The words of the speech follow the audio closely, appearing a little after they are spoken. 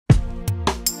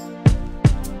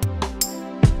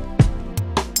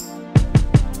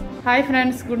Hi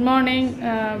friends, good morning.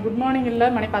 Good morning இல்லை,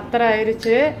 மணி 10:30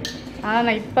 ஆயிடுச்சு. ஆனால்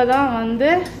நான் இப்போ தான் வந்து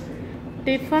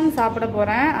டிஃபன் சாப்பிட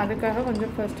போகிறேன். அதுக்காக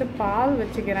கொஞ்சம் ஃபஸ்ட்டு பால்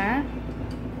வச்சுக்கிறேன்.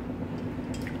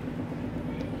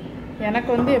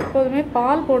 எனக்கு வந்து எப்போதுமே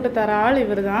பால் போட்டு தர ஆள்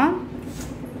இவர் தான்.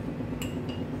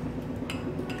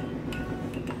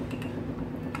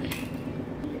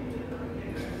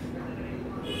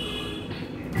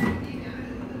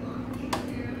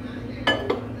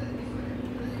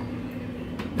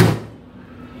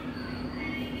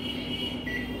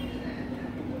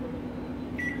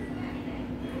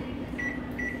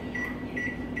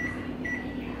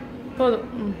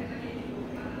 போதும்.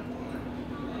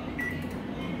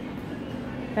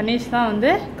 தனீஷ் தான் வந்து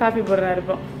காஃபி போடுறாரு.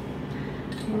 இப்போ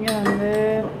இங்கே வந்து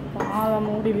பாலை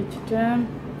மூடி வச்சுட்டு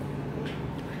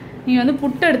நீங்கள் வந்து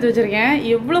புட்டு எடுத்து வச்சுருக்கேன்.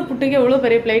 எவ்வளோ புட்டுக்கு எவ்வளோ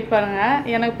பெரிய பிளேட் பாருங்கள்.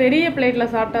 எனக்கு பெரிய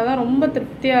பிளேட்டில் சாப்பிட்டா தான் ரொம்ப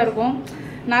திருப்தியாக இருக்கும்.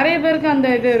 நிறைய பேருக்கு அந்த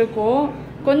இது இருக்கும்.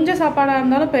 கொஞ்சம் சாப்பாடாக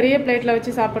இருந்தாலும் பெரிய பிளேட்டில்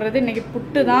வச்சு சாப்பிட்றது. இன்றைக்கி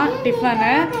புட்டு தான்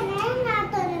டிஃபனு.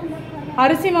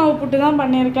 அரிசி மாவு புட்டு தான்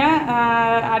பண்ணியிருக்கேன்.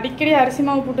 அடிக்கடி அரிசி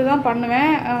மாவு புட்டு தான்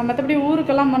பண்ணுவேன். மற்றபடி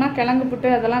ஊருக்கெல்லாம் போனால் கிழங்கு புட்டு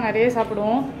அதெல்லாம் நிறைய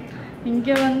சாப்பிடுவோம்.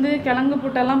 இங்கே வந்து கிழங்கு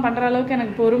புட்டெல்லாம் பண்ணுற அளவுக்கு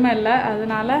எனக்கு பொறுமை இல்லை.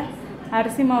 அதனால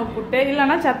அரிசி மாவு புட்டு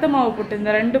இல்லைன்னா சத்து மாவு புட்டு,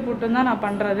 இந்த 2 புட்டும் தான் நான்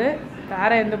பண்ணுறது.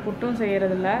 வேறு எந்த புட்டும்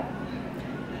செய்கிறதில்ல.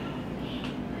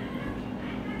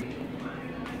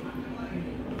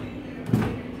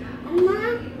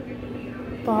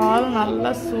 பால்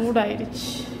நல்லா சூடாயிடுச்சு.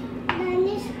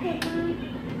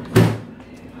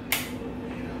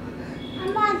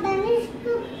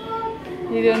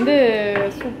 இது வந்து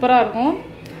சூப்பராக இருக்கும்.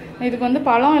 இதுக்கு வந்து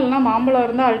பழம் இல்லைனா மாம்பழம்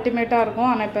இருந்தால் அல்டிமேட்டாக இருக்கும்.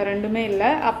 ஆனால் இப்போ ரெண்டுமே இல்லை.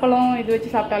 அப்பளம் இது வச்சு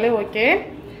சாப்பிட்டாலே ஓகே.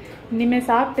 இனிமேல்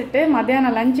சாப்பிட்டுட்டு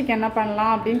மத்தியானம் லஞ்சுக்கு என்ன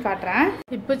பண்ணலாம் அப்படின்னு காட்டுறேன்.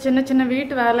 இப்போ சின்ன சின்ன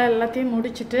வீட்டு வேலை எல்லாத்தையும்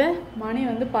முடிச்சுட்டு மணி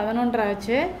வந்து 11:30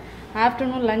 ஆச்சு.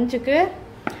 ஆஃப்டர்நூன் லஞ்சுக்கு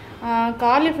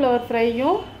காலிஃப்ளவர்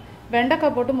ஃப்ரையும்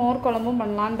வெண்டைக்காய் போட்டு மோர் குழம்பும்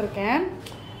பண்ணலான் இருக்கேன்.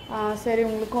 சரி,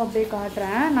 உங்களுக்கும் அப்படியே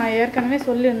காட்டுறேன். நான் ஏற்கனவே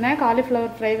சொல்லியிருந்தேன்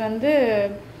காலிஃப்ளவர் ஃப்ரை வந்து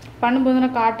பண்ணும்போது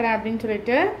நான் காட்டுறேன் அப்படின்னு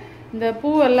சொல்லிட்டு. இந்த பூ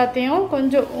எல்லாத்தையும்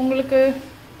கொஞ்சம் உங்களுக்கு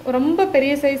ரொம்ப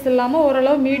பெரிய சைஸ் இல்லாமல்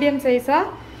ஓரளவு மீடியம்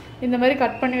சைஸாக இந்த மாதிரி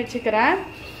கட் பண்ணி வச்சுக்கிறேன்.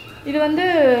 இது வந்து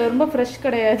ரொம்ப ஃப்ரெஷ்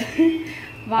கிடையாது,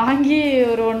 வாங்கி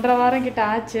ஒரு 1.5 வாரம் கிட்ட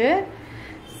ஆச்சு.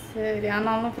 சரி,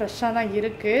 ஆனாலும் ஃப்ரெஷ்ஷாக தான்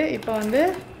இருக்குது. இப்போ வந்து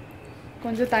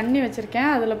கொஞ்சம் தண்ணி வச்சுருக்கேன்,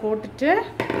 அதில் போட்டுட்டு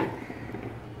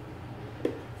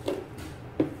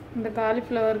இந்த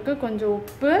காலிஃப்ளவருக்கு கொஞ்சம்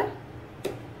உப்பு,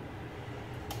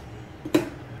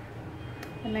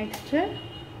 நெக்ஸ்ட்டு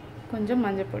கொஞ்சம்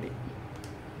மஞ்சள் பொடி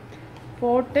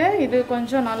போட்டு இது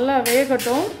கொஞ்சம் நல்லா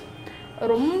வேகட்டும்.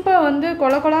 ரொம்ப வந்து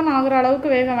கொல கொலன்னு ஆகிற அளவுக்கு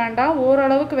வேக வேண்டாம்.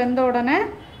 ஓரளவுக்கு வெந்த உடனே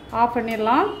ஆஃப்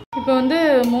பண்ணிடலாம். இப்போ வந்து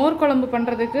மோர் குழம்பு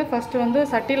பண்ணுறதுக்கு ஃபஸ்ட்டு வந்து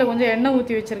சட்டியில் கொஞ்சம் எண்ணெய்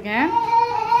ஊற்றி வச்சுருக்கேன்.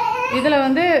 இதில்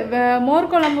வந்து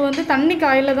மோர் குழம்பு வந்து தண்ணி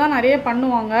காயில் தான் நிறைய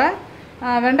பண்ணுவாங்க.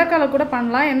 வெண்டைக்காயில் கூட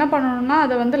பண்ணலாம். என்ன பண்ணணும்னா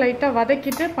அதை வந்து லைட்டாக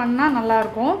வதக்கிட்டு பண்ணால்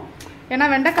நல்லாயிருக்கும். ஏன்னா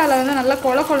வெண்டைக்காயில் வந்து நல்லா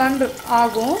கொல கொலன்னு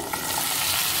ஆகும்.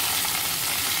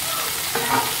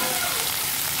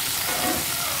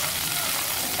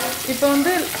 இப்போ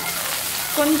வந்து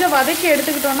கொஞ்சம் வதக்கி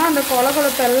எடுத்துக்கிட்டோன்னா அந்த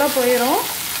கொலப்பு எல்லாம் போயிடும்.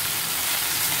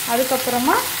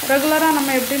 அதுக்கப்புறமா ரெகுலராக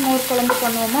நம்ம எப்படி மோர் குழம்பு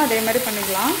பண்ணுவோமோ அதே மாதிரி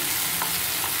பண்ணிக்கலாம்.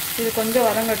 இது கொஞ்சம்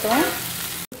வதங்கட்டும்.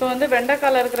 இப்போ வந்து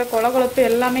வெண்டைக்காயில் இருக்கிற கொலப்பு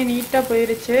எல்லாமே நீட்டாக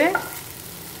போயிடுச்சு.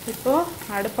 இப்போது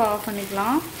அடுப்பை ஆஃப்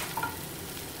பண்ணிக்கலாம்.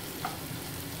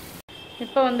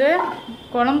 இப்போ வந்து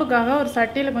குழம்புக்காக ஒரு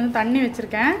சட்டியில் கொஞ்சம் தண்ணி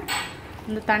வச்சுருக்கேன்.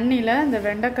 இந்த தண்ணியில் இந்த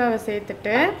வெண்டைக்காவை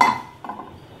சேர்த்துட்டு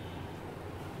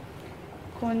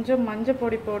கொஞ்சம் மஞ்சள்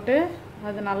பொடி போட்டு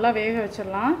அது நல்லா வேக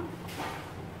வச்சிடலாம்.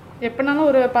 எப்படினாலும்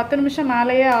ஒரு 10 நிமிஷம்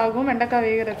மேலேயே ஆகும் வெண்டைக்காய்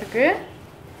வேகிறதுக்கு.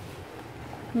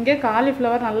 இங்கே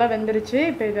காலிஃப்ளவர் நல்லா வெந்துருச்சு.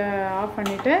 இப்போ இதை ஆஃப்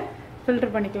பண்ணிவிட்டு ஃபில்ட்ரு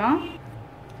பண்ணிக்கலாம்.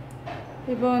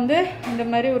 இப்போ வந்து இந்த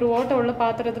மாதிரி ஒரு ஓட்டை உள்ள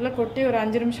பாத்திரத்தில் கொட்டி ஒரு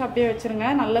 5 நிமிஷம் அப்படியே வச்சுருங்க.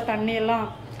 நல்லா தண்ணியெல்லாம்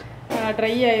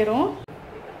ட்ரை ஆயிரும்.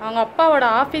 அவங்க அப்பாவோட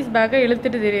ஆஃபீஸ் பேக்கை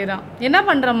இழுத்துட்டு தெரியுறான். என்ன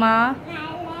பண்ணுறம்மா?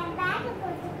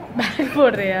 பேக்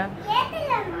போடுறியா?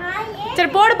 சரி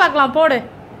போடு பார்க்கலாம், போடு.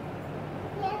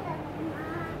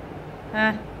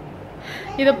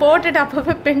 இதை போட்டுட்டு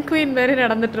அப்பப்போ பெங்குயின் மாதிரி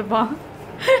நடந்துட்டுருப்பான்.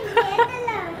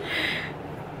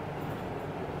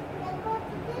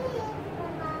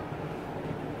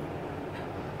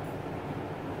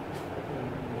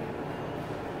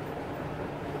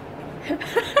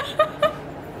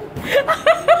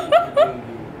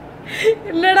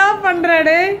 என்னடா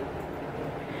பண்றாடு?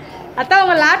 அத்தா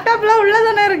உங்க லேப்டாப்லாம் உள்ள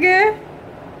தானே இருக்கு.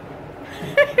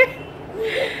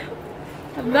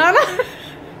 அதான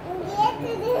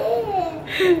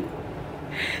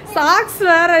சாக்ஸ்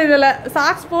வேற. இதுல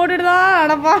சாக்ஸ் போட்டுட்டு தான்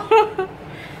நடப்பான்.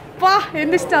 பா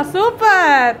எந்திரிச்சிட்டா.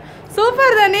 Super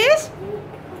super Tanish.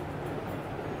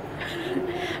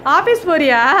 ஆபீஸ்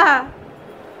போறியா?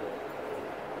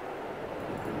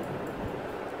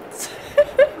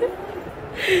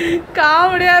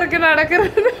 காமெடியா இருக்கு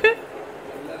நடக்கிறது.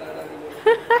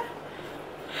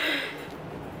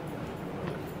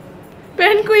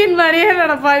 பெண் குயின் மாதிரியே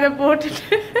நடப்பா இதை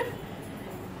போட்டுட்டு.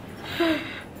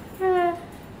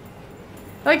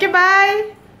 Okay bye.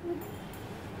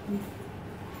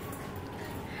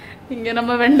 இங்க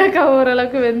நம்ம வெண்டைக்காய்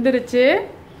ஓரளவுக்கு வெந்துருச்சு.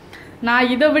 நான்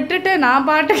இதை விட்டுட்டு நான்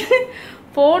பாட்டுக்கு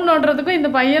ஃபோன் நோண்டுறதுக்கும் இந்த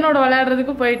பையனோட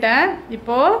விளையாடுறதுக்கும் போயிட்டேன்.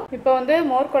 இப்போ வந்து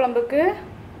மோர் குழம்புக்கு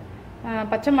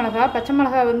பச்சை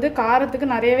மிளகாய் வந்து காரத்துக்கு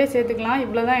நிறையவே சேர்த்துக்கலாம்.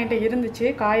 இவ்வளோதான் என்கிட்ட இருந்துச்சு,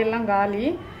 காயெல்லாம் காலி.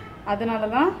 அதனால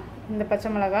தான் இந்த பச்சை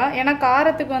மிளகாய். ஏன்னா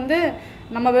காரத்துக்கு வந்து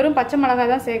நம்ம வெறும் பச்சை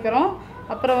மிளகாய் தான் சேர்க்குறோம்.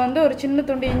 அப்புறம் வந்து ஒரு சின்ன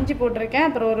துண்டு இஞ்சி போட்டிருக்கேன்.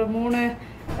 அப்புறம் ஒரு 3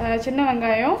 சின்ன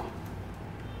வெங்காயம்,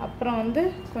 அப்புறம் வந்து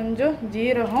கொஞ்சம்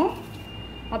ஜீரகம்,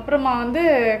 அப்புறமா வந்து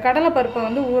கடலைப்பருப்பை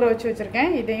வந்து ஊற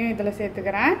வச்சுருக்கேன். இதையும் இதில்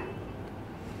சேர்த்துக்கிறேன்.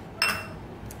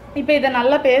 இப்போ இதை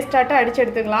நல்லா பேஸ்டாட்ட அடித்து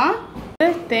எடுத்துக்கலாம்.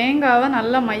 தேங்காவை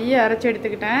நல்லா மைய அரைச்சி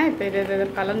எடுத்துக்கிட்டேன். இப்போ இதை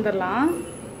கலந்துடலாம்.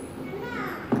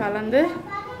 கலந்து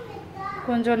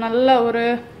கொஞ்சம் நல்லா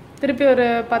திருப்பி ஒரு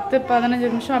 10-15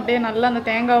 நிமிஷம் அப்படியே நல்லா அந்த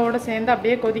தேங்காவோடு சேர்ந்து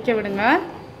அப்படியே கொதிக்க விடுங்க.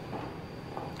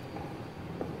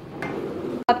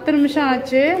 10 நிமிஷம்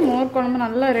ஆச்சு. மோர் குழம்பு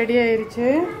நல்லா ரெடி ஆயிடுச்சு.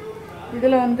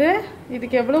 இதில் வந்து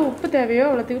இதுக்கு எவ்வளோ உப்பு தேவையோ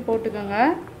அவ்வளோத்துக்கு போட்டுக்கோங்க.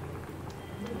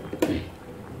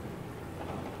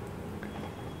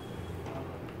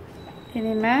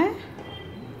 இனிமேல்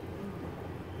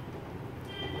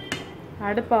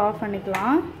அடுப்பை ஆஃப்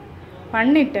பண்ணிக்கலாம்.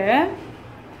 பண்ணிவிட்டு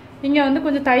இங்கே வந்து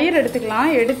கொஞ்சம் தயிர் எடுத்துக்கலாம்.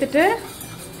 எடுத்துட்டு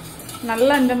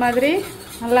நல்லா இந்த மாதிரி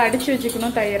நல்லா அடித்து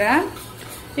வச்சுக்கணும் தயிரை.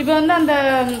 இப்போ வந்து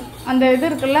அந்த இது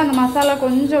இருக்குல்ல, அந்த மசாலா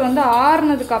கொஞ்சம் வந்து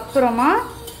ஆறுனதுக்கு அப்புறமா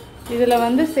இதில்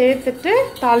வந்து சேர்த்துட்டு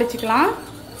தாளிச்சிக்கலாம்.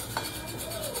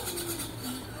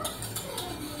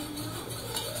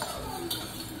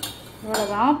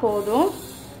 இவ்வளோதான் போதும்.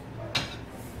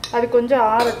 அது கொஞ்சம்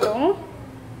ஆறட்டும்.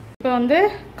 இப்போ வந்து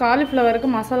காலிஃப்ளவருக்கு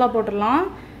மசாலா போட்டுடலாம்.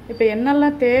 இப்போ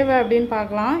என்னெல்லாம் தேவை அப்படின்னு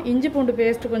பார்க்கலாம். இஞ்சி பூண்டு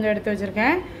பேஸ்ட்டு கொஞ்சம் எடுத்து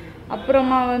வச்சுருக்கேன்.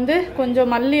 அப்புறமா வந்து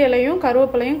கொஞ்சம் மல்லி இலையும்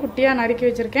கருவேப்பிலையும் குட்டியாக நறுக்கி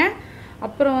வச்சுருக்கேன்.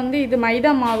 அப்புறம் வந்து இது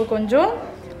மைதா மாவு கொஞ்சம்,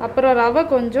 அப்புறம் ரவை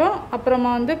கொஞ்சம்,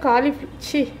 அப்புறமா வந்து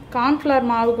கார்ன்ஃப்ளவர்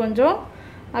மாவு கொஞ்சம்,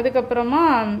 அதுக்கப்புறமா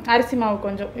அரிசி மாவு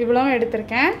கொஞ்சம், இவ்வளவும்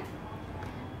எடுத்திருக்கேன்.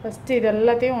 ஃபஸ்ட்டு இது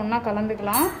எல்லாத்தையும் ஒன்றா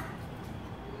கலந்துக்கலாம்.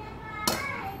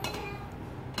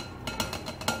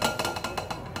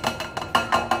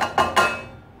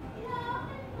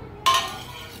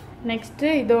 நெக்ஸ்ட்டு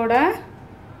இதோட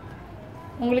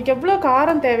உங்களுக்கு எவ்வளோ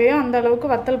காரம் தேவையோ அந்த அளவுக்கு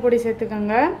வத்தல் பொடி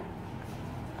சேர்த்துக்கோங்க.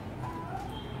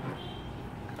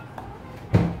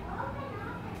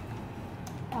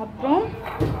 அப்புறம்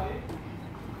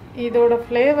இதோட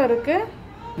ஃப்ளேவருக்கு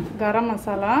கரம்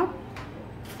மசாலா,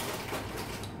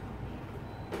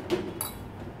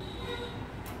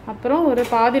 அப்புறம் ஒரு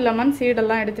பாதி லெமன்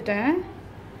சீடெல்லாம் எடுத்துட்டேன்.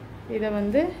 இதை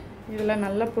வந்து இதில்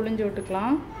நல்லா புழிஞ்சு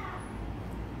விட்டுக்கலாம்.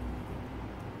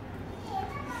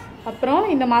 அப்புறம்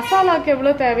இந்த மசாலாவுக்கு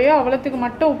எவ்வளோ தேவையோ அவ்வளோத்துக்கு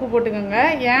மட்டும் உப்பு போட்டுக்கோங்க.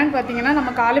 ஏன்னு பார்த்தீங்கன்னா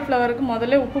நம்ம காலிஃப்ளவருக்கு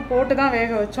முதல்ல உப்பு போட்டு தான்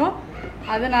வேக வச்சோம்.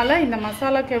 அதனால் இந்த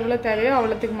மசாலாவுக்கு எவ்வளோ தேவையோ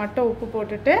அவ்வளோத்துக்கு மட்டும் உப்பு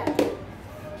போட்டுட்டு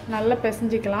நல்லா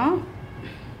பிசைஞ்சிக்கலாம்.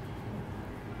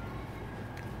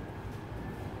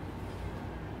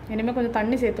 இனிமேல் கொஞ்சம்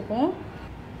தண்ணி சேர்த்துப்போம்.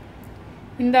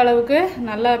 இந்த அளவுக்கு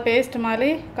நல்லா பேஸ்ட்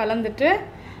மாதிரி கலந்துட்டு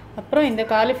அப்புறம் இந்த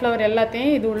காலிஃப்ளவர்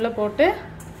எல்லாத்தையும் இது உள்ளே போட்டு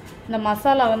இந்த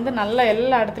மசாலா வந்து நல்லா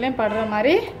எல்லா இடத்துலையும் படுற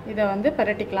மாதிரி இதை வந்து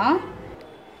பரட்டிக்கலாம்.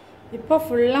 இப்போ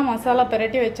ஃபுல்லாக மசாலா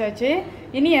பரட்டி வச்சாச்சு.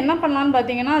 இனி என்ன பண்ணலான்னு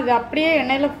பார்த்தீங்கன்னா, அது அப்படியே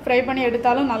எண்ணெயில் ஃப்ரை பண்ணி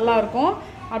எடுத்தாலும் நல்லாயிருக்கும்.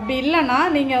 அப்படி இல்லைன்னா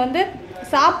நீங்கள் வந்து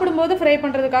சாப்பிடும்போது ஃப்ரை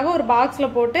பண்ணுறதுக்காக ஒரு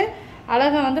பாக்ஸில் போட்டு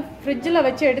அழகாக வந்து ஃப்ரிட்ஜில்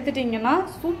வச்சு எடுத்துட்டிங்கன்னா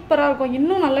சூப்பராக இருக்கும்.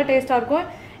 இன்னும் நல்ல டேஸ்ட்டாக இருக்கும்.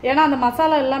 ஏன்னா அந்த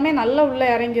மசாலா எல்லாமே நல்லா உள்ளே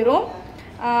இறங்கிரும்.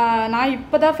 நான்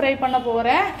இப்போ தான் ஃப்ரை பண்ண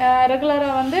போகிறேன்.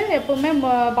 ரெகுலராக வந்து எப்போவுமே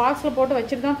பாக்ஸில் போட்டு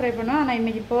வச்சுட்டு தான் ஃப்ரை பண்ணுவேன். ஆனால்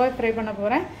இன்றைக்கி இப்போவே ஃப்ரை பண்ண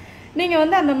போகிறேன். நீங்கள்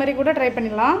வந்து அந்த மாதிரி கூட ட்ரை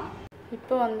பண்ணிடலாம்.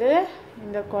 இப்போ வந்து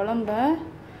இந்த குழம்ப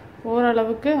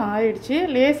ஓரளவுக்கு ஆயிடுச்சு.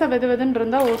 லேசாக வெதுன்னு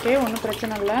இருந்தால் ஓகே, ஒன்றும்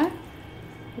பிரச்சனை இல்லை.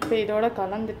 இப்போ இதோட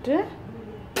கலந்துட்டு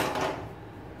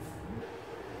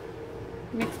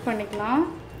மிக்ஸ் பண்ணிக்கலாம்.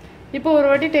 இப்போ ஒரு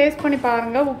வாட்டி டேஸ்ட் பண்ணி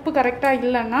பாருங்கள். உப்பு கரெக்டாக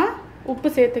இல்லைன்னா உப்பு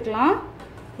சேர்த்துக்கலாம்.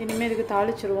 இனிமேல் இதுக்கு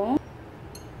தாளிச்சிருவோம்.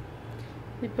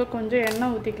 இப்போ கொஞ்சம்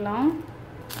எண்ணெய் ஊற்றிக்கலாம்.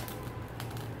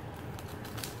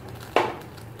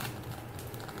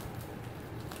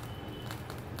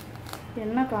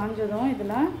 எண்ணெய் காஞ்சதும்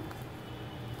இதில்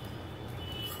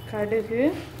கடுகு,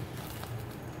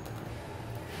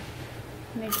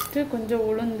 நெக்ஸ்ட்டு கொஞ்சம்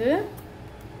உளுந்து,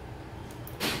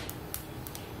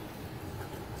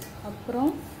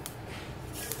 அப்புறம்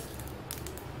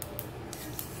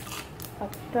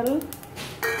வத்தல்,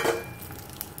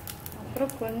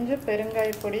 அப்புறம் கொஞ்சம் பெருங்காய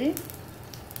பொடி,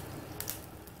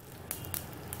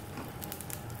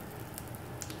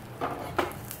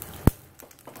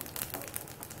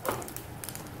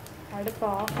 அடுப்பை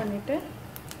ஆஃப் பண்ணிவிட்டு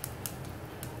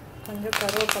கொஞ்சம்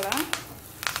கருவேப்பிலை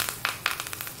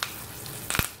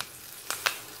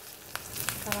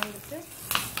கலந்துட்டு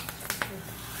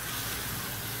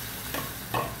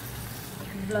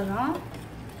இவ்வளோதான்.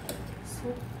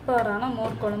 சூப்பரான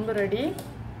மோர் குழம்பு ரெடி.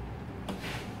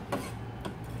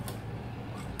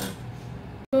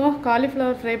 ஸோ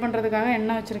காலிஃப்ளவர் ஃப்ரை பண்ணுறதுக்காக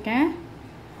எண்ணெய் வச்சுருக்கேன்.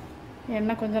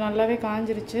 எண்ணெய் கொஞ்சம் நல்லாவே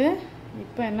காஞ்சிருச்சு.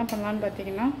 இப்போ என்ன பண்ணலான்னு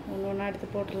பார்த்தீங்கன்னா ஒன்று ஒன்றா எடுத்து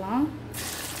போட்டுடலாம்.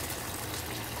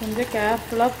 கொஞ்சம்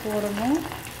கேர்ஃபுல்லாக போடணும்.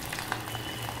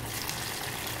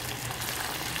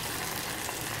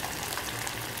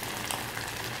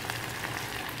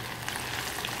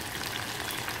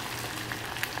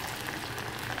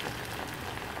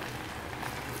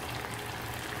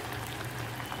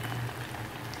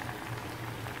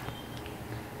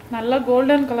 நல்லா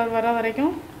கோல்டன் கலர் வர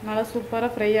வரைக்கும் நல்லா சூப்பராக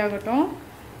ஃப்ரை ஆகட்டும்.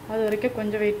 அது வரைக்கும்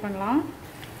கொஞ்சம் வெயிட் பண்ணலாம்.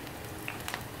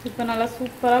 இப்போ நல்லா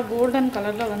சூப்பராக கோல்டன்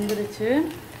கலரில் வந்துடுச்சு.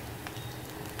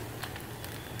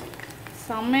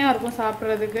 செம்மையாக இருக்கும்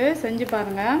சாப்பிட்றதுக்கு. செஞ்சு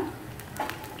பாருங்கள்.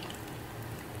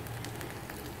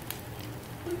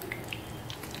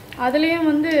 அதுலேயும்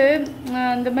வந்து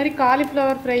இந்த மாதிரி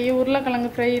காலிஃப்ளவர் ஃப்ரை,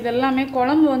 உருளைக்கிழங்கு ஃப்ரை இதெல்லாமே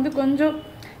குழம்பு வந்து கொஞ்சம்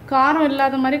காரம்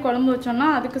இல்லாத மாதிரி குழம்பு வச்சோன்னா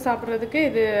அதுக்கு சாப்பிட்றதுக்கு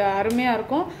இது அருமையாக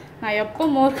இருக்கும். நான் எப்போ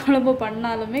மோர் குழம்பு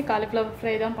பண்ணாலுமே காலிஃப்ளவர்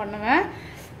ஃப்ரை தான் பண்ணுவேன்.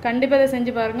 கண்டிப்பாக இதை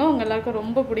செஞ்சு பாருங்கள், உங்கள் எல்லாருக்கும்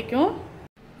ரொம்ப பிடிக்கும்.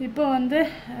 இப்போ வந்து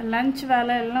லன்ச்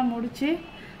வேலை எல்லாம் முடித்து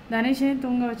தனுஷையும்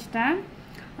தூங்க வச்சுட்டேன்.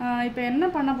 இப்போ என்ன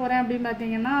பண்ண போகிறேன் அப்படின்னு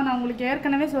பார்த்தீங்கன்னா, நான் உங்களுக்கு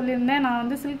ஏற்கனவே சொல்லியிருந்தேன் நான்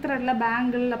வந்து சில்க் த்ரெட்டில்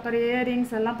பேங்கிள் அப்புறம்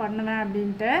இயரிங்ஸ் எல்லாம் பண்ணுவேன்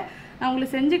அப்படின்ட்டு. நான்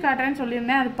உங்களுக்கு செஞ்சு காட்டுறேன்னு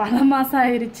சொல்லியிருந்தேன். அது பல மாதம்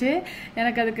ஆயிடுச்சு.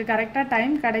 எனக்கு அதுக்கு கரெக்டாக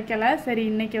டைம் கிடைக்கல. சரி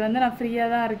இன்றைக்கி வந்து நான்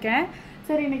ஃப்ரீயாக தான் இருக்கேன்.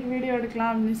 சரி இன்றைக்கி வீடியோ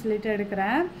எடுக்கலாம் அப்படின்னு சொல்லிட்டு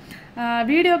எடுக்கிறேன்.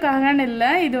 வீடியோக்காகன்னு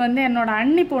இல்லை, இது வந்து என்னோடய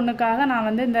அண்ணி பொண்ணுக்காக நான்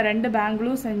வந்து இந்த 2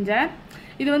 பேங்கிளும் செஞ்சேன்.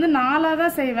 இது வந்து 4ஆக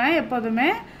தான் செய்வேன் எப்போதுமே.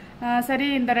 சரி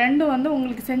இந்த 2 வந்து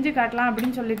உங்களுக்கு செஞ்சு காட்டலாம்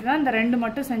அப்படின்னு சொல்லிட்டு தான் இந்த 2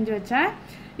 மட்டும் செஞ்சு வச்சேன்.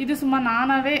 இது சும்மா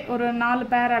நானாகவே ஒரு 4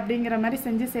 பேர் அப்படிங்கிற மாதிரி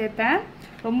செஞ்சு சேர்த்தேன்.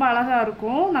 ரொம்ப அழகாக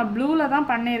இருக்கும். நான் ப்ளூவில் தான்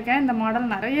பண்ணியிருக்கேன். இந்த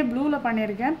மாடல் நிறைய ப்ளூவில்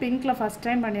பண்ணியிருக்கேன். பிங்க்கில் ஃபஸ்ட்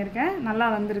டைம் பண்ணியிருக்கேன். நல்லா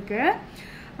வந்திருக்கு.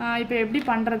 இப்போ எப்படி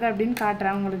பண்ணுறது அப்படின்னு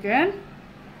காட்டுறேன் உங்களுக்கு.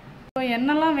 இப்போ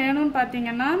என்னெல்லாம் வேணும்னு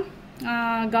பார்த்தீங்கன்னா,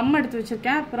 கம் எடுத்து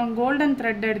வச்சுருக்கேன், அப்புறம் கோல்டன்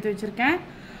த்ரெட் எடுத்து வச்சுருக்கேன்,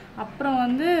 அப்புறம்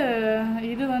வந்து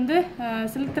இது வந்து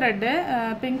சில்க் த்ரெட்டு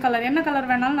பிங்க் கலர், என்ன கலர்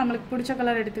வேணாலும் நம்மளுக்கு பிடிச்ச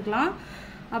கலர் எடுத்துக்கலாம்.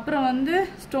 அப்புறம் வந்து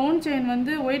ஸ்டோன் செயின்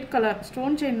வந்து ஒயிட் கலர்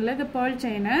ஸ்டோன் செயினில் இது பேர்ல்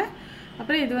செயின்,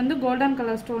 அப்புறம் இது வந்து கோல்டன்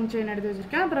கலர் ஸ்டோன் செயின் எடுத்து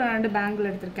வச்சுருக்கேன். அப்புறம் 2 பேங்கிள்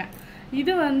எடுத்திருக்கேன்.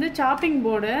 இது வந்து சாப்பிங்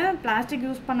போர்டு, பிளாஸ்டிக்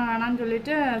யூஸ் பண்ண வேணாம்னு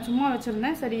சொல்லிட்டு சும்மா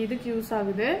வச்சுருந்தேன். சரி இதுக்கு யூஸ்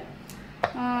ஆகுது.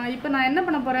 இப்போ நான் என்ன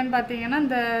பண்ண போகிறேன்னு பார்த்தீங்கன்னா,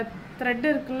 இந்த த்ரெட்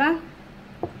இருக்குல்ல,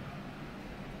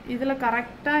 இதில்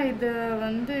கரெக்டாக இது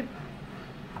வந்து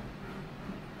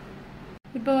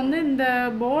இப்போ வந்து இந்த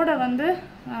போர்டை வந்து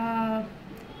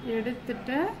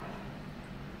எடுத்துட்டு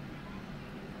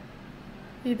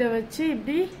இதை வச்சு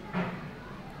இப்படி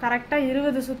கரெக்டாக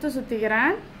 20 சுற்று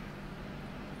சுற்றிக்கிறேன்.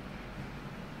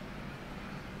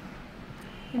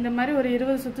 இந்த மாதிரி ஒரு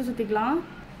 20 சுற்று சுற்றிக்கலாம்.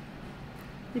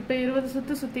 இப்போ 20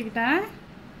 சுற்று சுற்றிக்கிட்டேன்.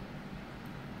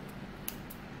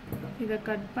 இதை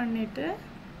கட் பண்ணிவிட்டு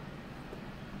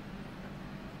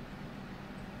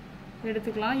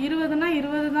எடுத்துக்கலாம். 20னா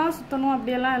 20 தான் சுற்றணும்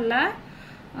அப்படியெல்லாம் இல்லை.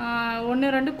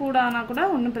 1 2 கூட ஆனால் கூட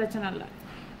ஒன்றும் பிரச்சனை இல்லை.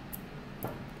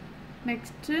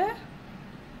 நெக்ஸ்ட்டு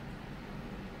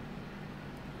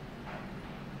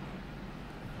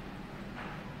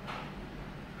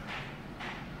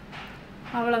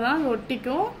அவ்வளோதான், அது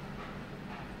ஒட்டிக்கும்.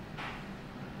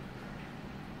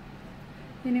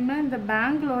 இனிமேல் இந்த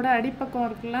பேங்கிளோட அடிப்பக்கம்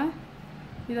இருக்குல்ல,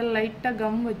 இதில் லைட்டாக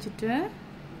கம் வச்சுட்டு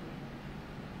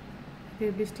இது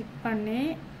இப்படி ஸ்டிக் பண்ணி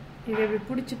இதை இப்படி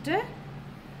பிடிச்சிட்டு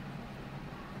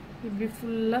இப்படி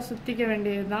ஃபுல்லாக சுற்றிக்க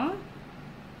வேண்டியது தான்.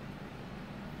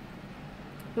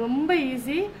 ரொம்ப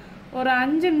ஈஸி, ஒரு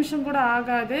 5 நிமிஷம் கூட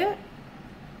ஆகாது.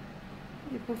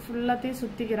 இப்போ ஃபுல்லாத்தையும்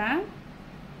சுற்றிக்கிறேன்.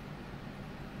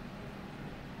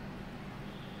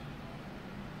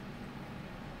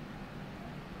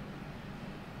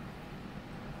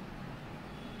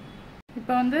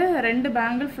 இப்போ வந்து 2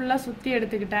 பேங்கிள் ஃபுல்லாக சுற்றி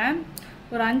எடுத்துக்கிட்டேன்.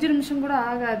 ஒரு 5 நிமிஷம் கூட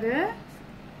ஆகாது,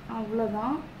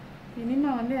 அவ்வளோதான்.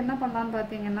 இனிமேல் வந்து என்ன பண்ணலான்னு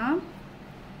பார்த்தீங்கன்னா,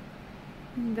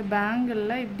 இந்த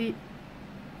பேங்கிளில் இப்படி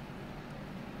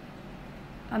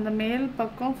அந்த மேல்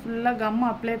பக்கம் ஃபுல்லாக கம்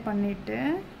அப்ளை பண்ணிவிட்டு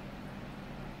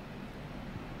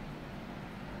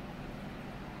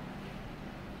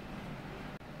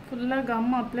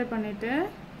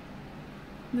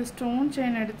இந்த ஸ்டோன்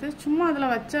செயின் எடுத்து சும்மா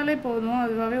அதில் வச்சாலே போதும்,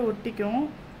 அதுவாகவே ஒட்டிக்கும்.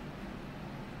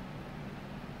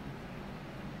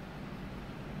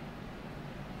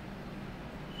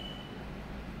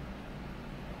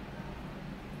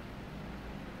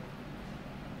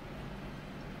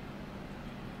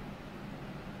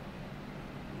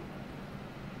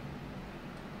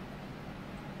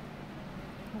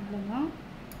 இவ்வளோதான்.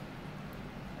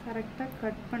 கரெக்டாக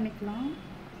கட் பண்ணிக்கலாம்.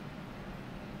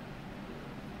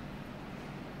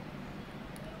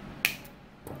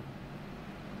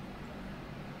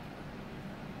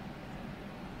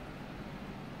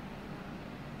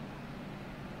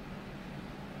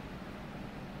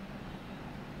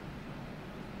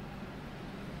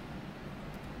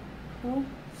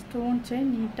 ஸ்டோன்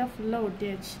செயின் நீட்டாக ஃபுல்லாக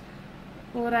ஒட்டியாச்சு.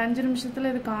 ஒரு 5 நிமிஷத்தில்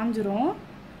இது காஞ்சிரும்.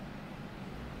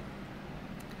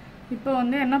 இப்போ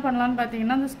வந்து என்ன பண்ணலான்னு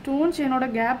பார்த்தீங்கன்னா, அந்த ஸ்டோன் செயினோட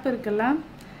கேப் இருக்குல்ல,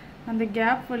 அந்த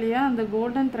கேப் வழியாக அந்த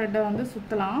கோல்டன் த்ரெட்டை வந்து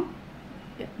சுற்றலாம்.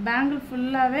 பேங்கிள்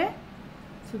ஃபுல்லாகவே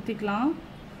சுற்றிக்கலாம்.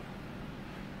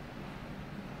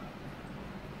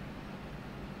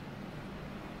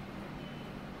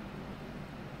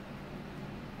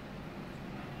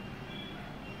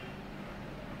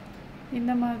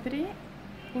 இந்த மாதிரி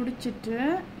பிடிச்சிட்டு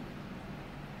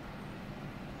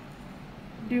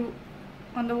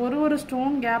அந்த ஒரு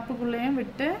ஸ்டோன் கேப்புக்குள்ளேயும்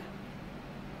விட்டு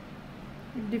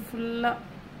இப்படி ஃபுல்லாக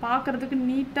பார்க்குறதுக்கு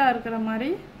நீட்டாக இருக்கிற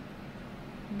மாதிரி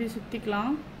இப்படி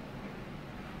சுற்றிக்கலாம்.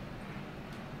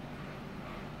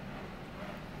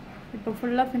 இப்போ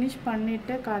ஃபுல்லாக ஃபினிஷ்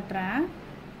பண்ணிவிட்டு காட்டுறேன்.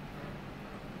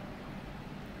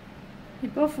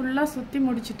 இப்போ ஃபுல்லாக சுற்றி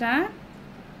முடிச்சிட்டேன்.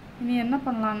 இனி என்ன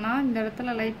பண்ணலான்னா, இந்த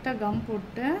இடத்துல லைட்டாக கம்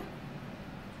போட்டு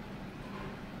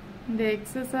இந்த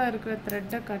எக்ஸஸாக இருக்கிற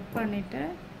த்ரெட்டை கட் பண்ணிவிட்டு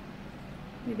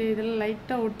இதில்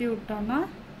லைட்டாக ஒட்டி விட்டோம்னா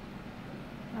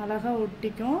அழகாக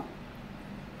ஒட்டிக்கும்.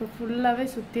 இப்போ ஃபுல்லாகவே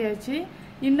சுற்றியாச்சு.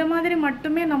 இந்த மாதிரி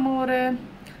மட்டுமே நம்ம ஒரு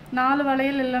 4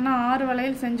 வளையல் இல்லைன்னா 6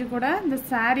 வளையல் செஞ்சு கூட இந்த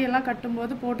சாரீ எல்லாம்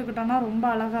கட்டும்போது போட்டுக்கிட்டோம்னா ரொம்ப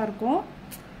அழகாக இருக்கும்.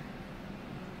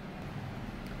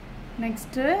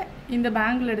 நெக்ஸ்ட்டு இந்த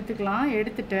பேங்கிள் எடுத்துக்கலாம்.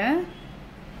 எடுத்துட்டு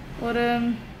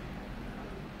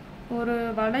ஒரு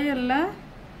வளையலில்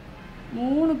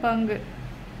 3 பங்கு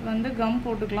வந்து கம்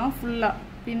போட்டுக்கலாம். ஃபுல்லாக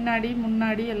பின்னாடி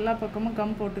முன்னாடி எல்லா பக்கமும்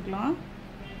கம் போட்டுக்கலாம்.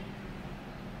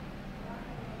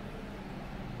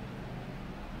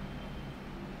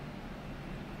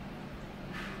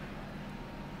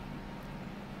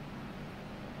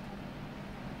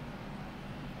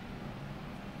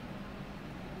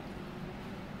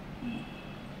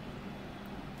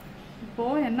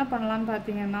 இப்போது என்ன பண்ணலான்னு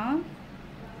பார்த்தீங்கன்னா,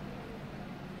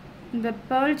 இந்த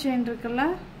பேர்ல் செயின் இருக்குல்ல,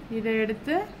 இதை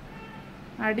எடுத்து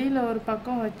அடியில் ஒரு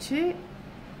பக்கம் வச்சு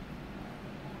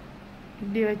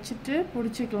இப்படி வச்சுட்டு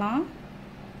பிடிச்சிக்கலாம்.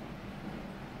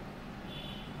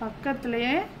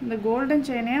 பக்கத்துலேயே இந்த கோல்டன்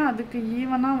செயினையும் அதுக்கு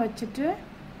ஈவனாக வச்சுட்டு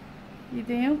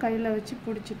இதையும் கையில் வச்சு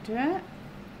பிடிச்சிட்டு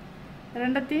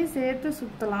ரெண்டத்தையும் சேர்த்து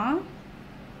சுற்றலாம்.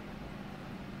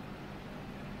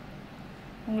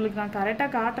 உங்களுக்கு நான்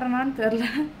கரெக்டாக காட்டுறேனான்னு தெரில,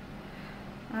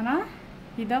 ஆனால்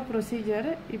இதான் ப்ரொசீஜர்.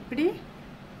 இப்படி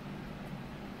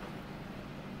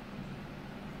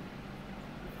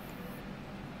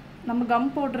நம்ம கம்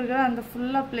போட்டிருக்கிற அந்த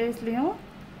ஃபுல்லாக பிளேஸ்லேயும்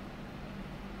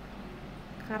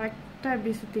கரெக்டாக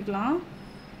இப்படி சுற்றிக்கலாம்.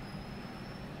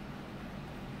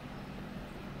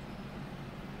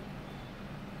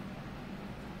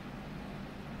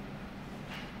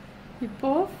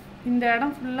 இப்போது இந்த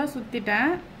இடம் ஃபுல்லாக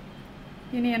சுற்றிட்டேன்.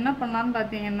 இனி என்ன பண்ணலான்னு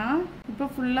பார்த்தீங்கன்னா, இப்போ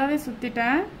ஃபுல்லாகவே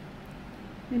சுற்றிட்டேன்.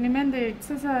 இனிமேல் இந்த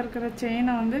எக்ஸஸாக இருக்கிற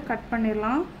செயினை வந்து கட்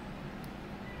பண்ணிடலாம்.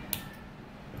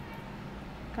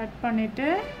 கட் பண்ணிவிட்டு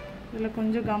இதில்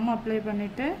கொஞ்சம் கம் அப்ளை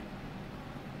பண்ணிவிட்டு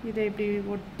இதை இப்படி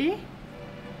ஒட்டி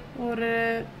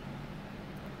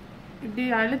இப்படி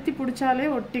அழுத்தி பிடிச்சாலே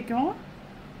ஒட்டிக்கும்.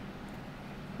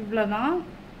 இவ்வளோதான்.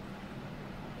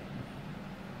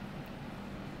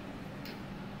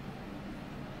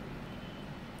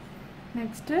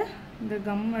 நெக்ஸ்ட்டு இந்த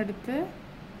கம் எடுத்து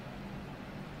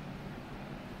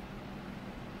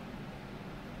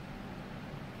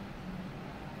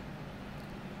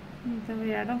இந்த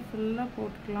இடம் ஃபுல்லாக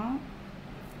போட்டுக்கலாம்.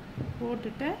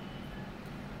 போட்டுட்டு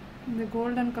இந்த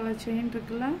கோல்டன் கலர் செயின்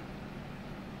இருக்குல்ல,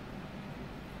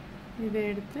 இதை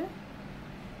எடுத்து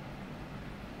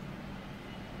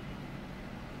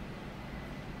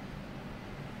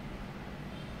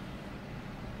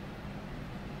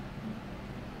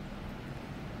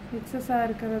எக்ஸஸாக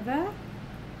இருக்கிறத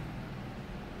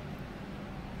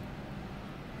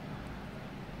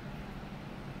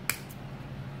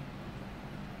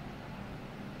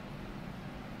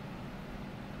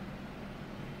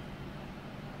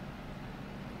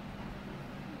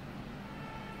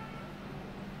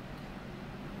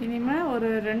இனிமேல் ஒரு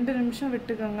 2 நிமிஷம்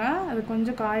விட்டுக்கோங்க, அது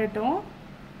கொஞ்சம் காயட்டும்.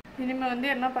 இனிமேல் வந்து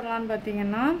என்ன பண்ணலான்னு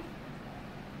பார்த்தீங்கன்னா,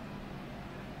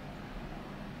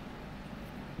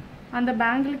 அந்த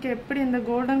பேங்கிளுக்கு எப்படி இந்த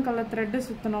கோல்டன் கலர் த்ரெட்டு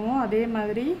சுற்றணுமோ அதே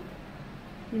மாதிரி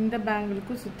இந்த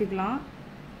பேங்கிளுக்கும் சுற்றிக்கலாம்.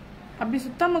 அப்படி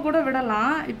சுத்தாமல் கூட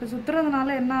விடலாம். இப்போ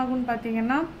சுற்றுறதுனால என்ன ஆகும்னு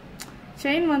பார்த்தீங்கன்னா,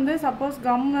 செயின் வந்து சப்போஸ்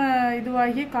கம்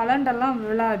இதுவாகி கலண்டெல்லாம்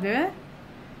விழாது.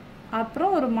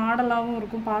 அப்புறம் ஒரு மாடலாகவும்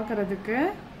இருக்கும் பார்க்குறதுக்கு.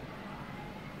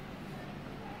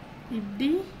 இப்படி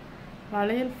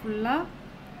வளையல் ஃபுல்லாக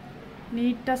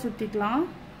நீட்டாக சுற்றிக்கலாம்.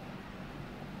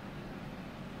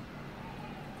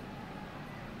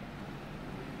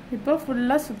 இப்போ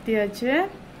ஃபுல்லாக சுற்றியாச்சு.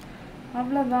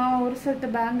 அவ்வளோதான், ஒரு செட்டு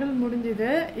பேங்கிள்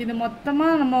முடிஞ்சுது. இது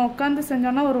மொத்தமாக நம்ம உட்காந்து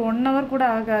செஞ்சோன்னா ஒரு 1 hour கூட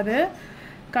ஆகாது.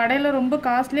 கடையில் ரொம்ப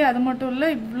காஸ்ட்லி. அது மட்டும் இல்லை,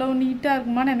 இவ்வளோ நீட்டாக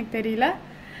இருக்குமான்னு எனக்கு தெரியல.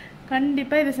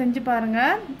 கண்டிப்பாக இதை செஞ்சு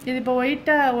பாருங்கள். இது இப்போ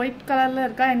ஒயிட் கலரில்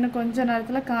இருக்கா, இன்னும் கொஞ்சம்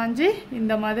நேரத்தில் காஞ்சி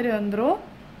இந்த மாதிரி வந்துடும்.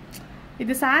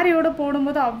 இது சாரியோடு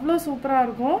போடும்போது அவ்வளோ சூப்பராக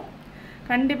இருக்கும்.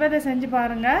 கண்டிப்பாக இதை செஞ்சு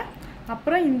பாருங்கள்.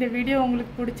 அப்புறம் இந்த வீடியோ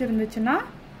உங்களுக்கு பிடிச்சிருந்துச்சுன்னா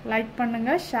லைக்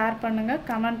பண்ணுங்கள், ஷேர் பண்ணுங்கள்,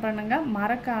 கமெண்ட் பண்ணுங்கள்,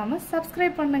 மறக்காமல்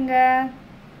சப்ஸ்கிரைப் பண்ணுங்கள்.